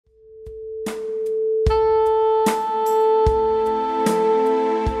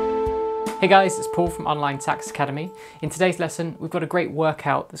Hey guys, it's Paul from Online Sax Academy. In today's lesson, we've got a great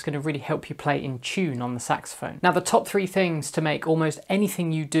workout that's going to really help you play in tune on the saxophone. Now, the top 3 things to make almost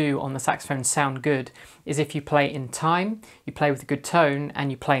anything you do on the saxophone sound good is if you play in time, you play with a good tone,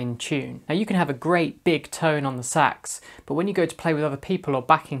 and you play in tune. Now, you can have a great big tone on the sax, but when you go to play with other people or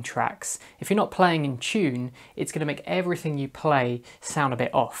backing tracks, if you're not playing in tune, it's going to make everything you play sound a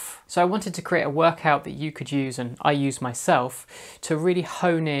bit off. So I wanted to create a workout that you could use, and I use myself, to really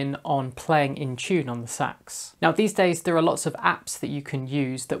hone in on playing in tune on the sax. Now, these days there are lots of apps that you can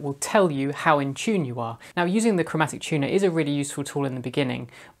use that will tell you how in tune you are. Now, using the chromatic tuner is a really useful tool in the beginning,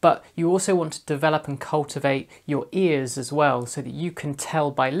 but you also want to develop and cultivate your ears as well, so that you can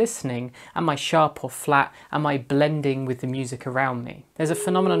tell by listening, am I sharp or flat, am I blending with the music around me. There's a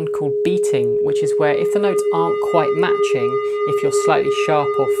phenomenon called beating, which is where if the notes aren't quite matching, if you're slightly sharp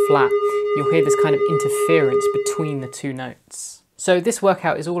or flat, you'll hear this kind of interference between the two notes. So this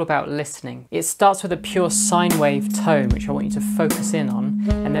workout is all about listening. It starts with a pure sine wave tone, which I want you to focus in on,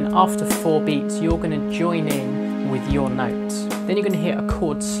 and then after 4 beats, you're going to join in with your note. Then you're going to hear a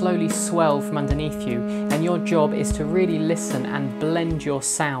chord slowly swell from underneath you, and your job is to really listen and blend your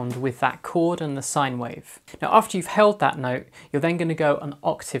sound with that chord and the sine wave. Now, after you've held that note, you're then going to go an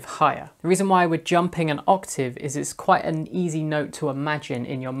octave higher. The reason why we're jumping an octave is it's quite an easy note to imagine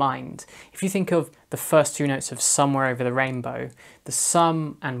in your mind. If you think of the first 2 notes of Somewhere Over the Rainbow, the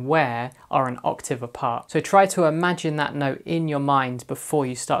some and where are an octave apart. So try to imagine that note in your mind before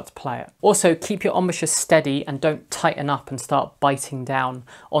you start to play it. Also, keep your embouchure steady and don't tighten up and start biting down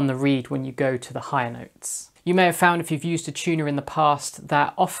on the reed when you go to the higher notes. You may have found, if you've used a tuner in the past,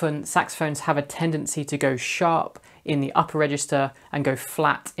 that often saxophones have a tendency to go sharp in the upper register and go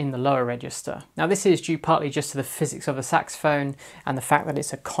flat in the lower register. Now, this is due partly just to the physics of the saxophone and the fact that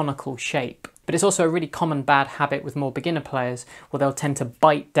it's a conical shape. But it's also a really common bad habit with more beginner players, where they'll tend to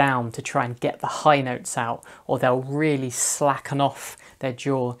bite down to try and get the high notes out, or they'll really slacken off their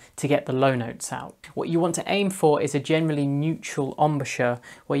jaw to get the low notes out. What you want to aim for is a generally neutral embouchure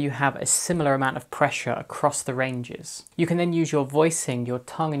where you have a similar amount of pressure across the ranges. You can then use your voicing, your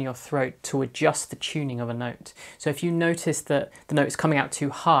tongue and your throat to adjust the tuning of a note. So if you notice that the note is coming out too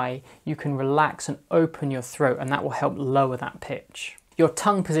high, you can relax and open your throat, and that will help lower that pitch. Your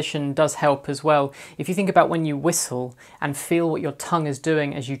tongue position does help as well. If you think about when you whistle and feel what your tongue is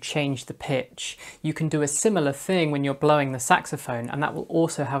doing as you change the pitch, you can do a similar thing when you're blowing the saxophone, and that will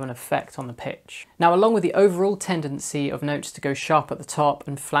also have an effect on the pitch. Now, along with the overall tendency of notes to go sharp at the top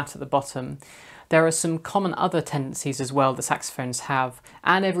and flat at the bottom, there are some common other tendencies as well that saxophones have,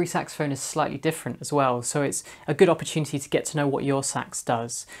 and every saxophone is slightly different as well, so it's a good opportunity to get to know what your sax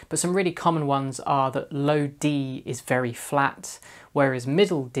does. But some really common ones are that low D is very flat, whereas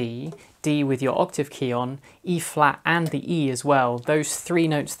middle D, D with your octave key on, E flat and the E as well, those 3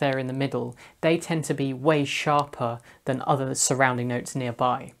 notes there in the middle, they tend to be way sharper than other surrounding notes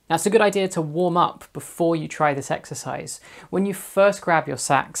nearby. Now, it's a good idea to warm up before you try this exercise. When you first grab your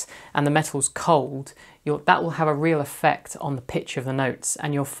sax and the metal's cold, that will have a real effect on the pitch of the notes,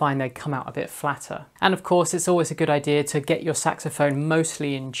 and you'll find they come out a bit flatter. And of course, it's always a good idea to get your saxophone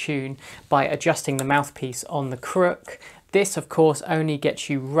mostly in tune by adjusting the mouthpiece on the crook. This, of course, only gets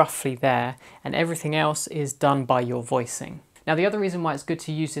you roughly there, and everything else is done by your voicing. Now, the other reason why it's good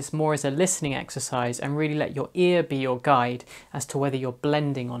to use this more as a listening exercise and really let your ear be your guide as to whether you're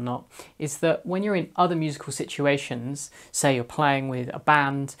blending or not, is that when you're in other musical situations, say you're playing with a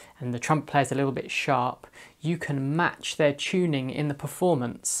band and the trumpet player's a little bit sharp, you can match their tuning in the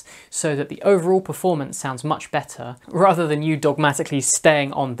performance so that the overall performance sounds much better, rather than you dogmatically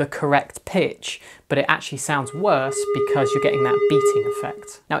staying on the correct pitch, but it actually sounds worse because you're getting that beating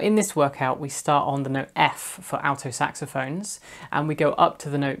effect. Now, in this workout, we start on the note F for alto saxophones, and we go up to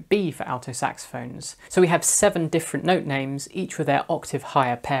the note B for alto saxophones. So we have 7 different note names, each with their octave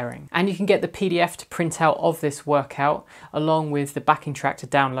higher pairing. And you can get the PDF to print out of this workout, along with the backing track to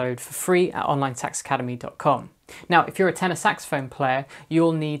download for free at onlinesaxacademy.com. Now, if you're a tenor saxophone player,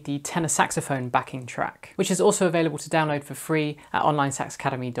 you'll need the tenor saxophone backing track, which is also available to download for free at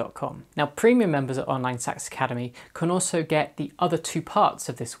onlinesaxacademy.com. Now, premium members at Online Sax Academy can also get the other 2 parts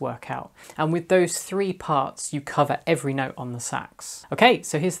of this workout, and with those 3 parts, you cover every note on the sax. Okay,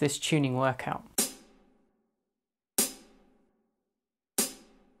 so here's this tuning workout.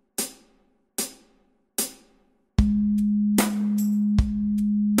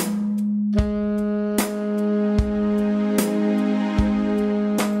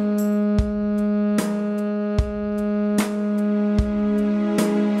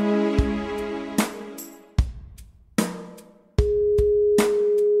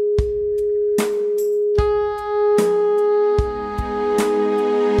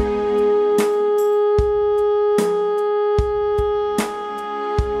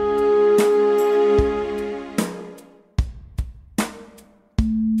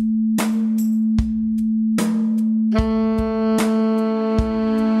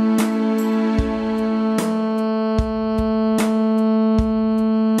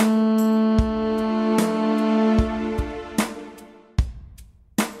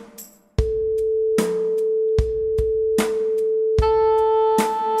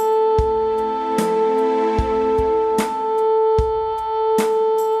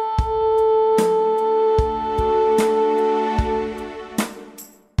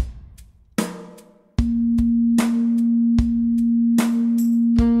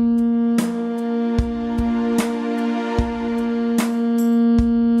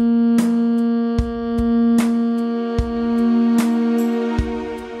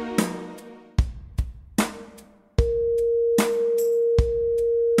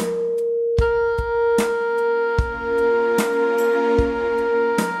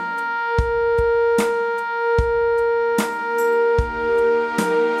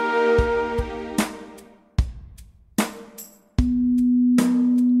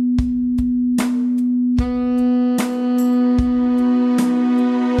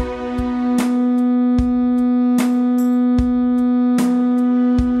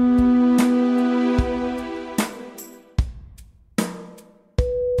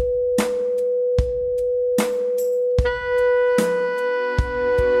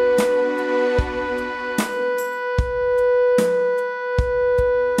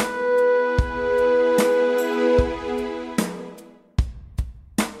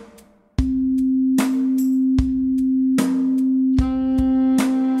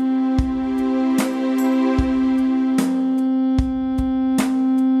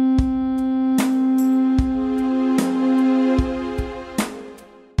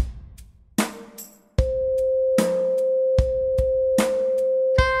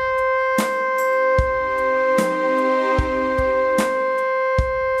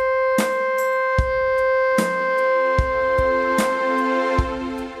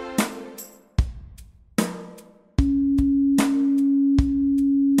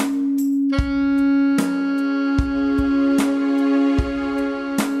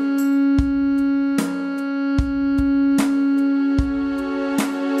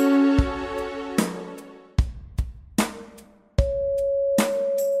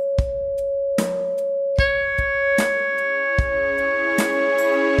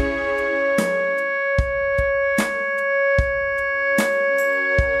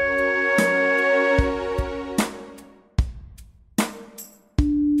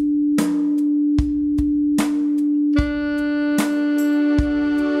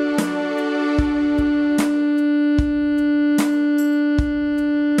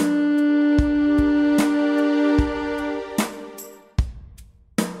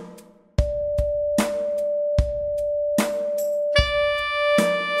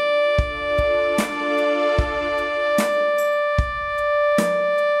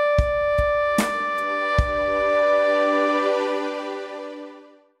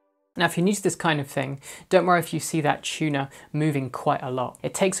 Now, if you're new to this kind of thing, don't worry if you see that tuner moving quite a lot.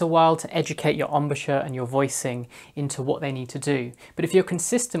 It takes a while to educate your embouchure and your voicing into what they need to do. But if you're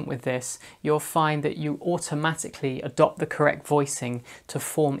consistent with this, you'll find that you automatically adopt the correct voicing to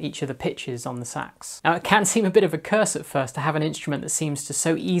form each of the pitches on the sax. Now, it can seem a bit of a curse at first to have an instrument that seems to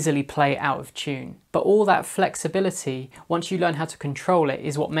so easily play out of tune. But all that flexibility, once you learn how to control it,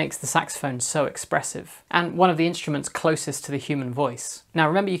 is what makes the saxophone so expressive, and one of the instruments closest to the human voice. Now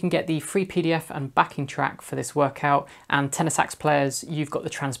remember, you can get the free PDF and backing track for this workout, and tenor sax players, you've got the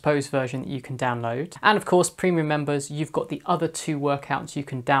transposed version that you can download. And of course, premium members, you've got the other 2 workouts you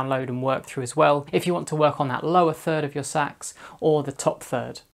can download and work through as well, if you want to work on that lower third of your sax or the top third.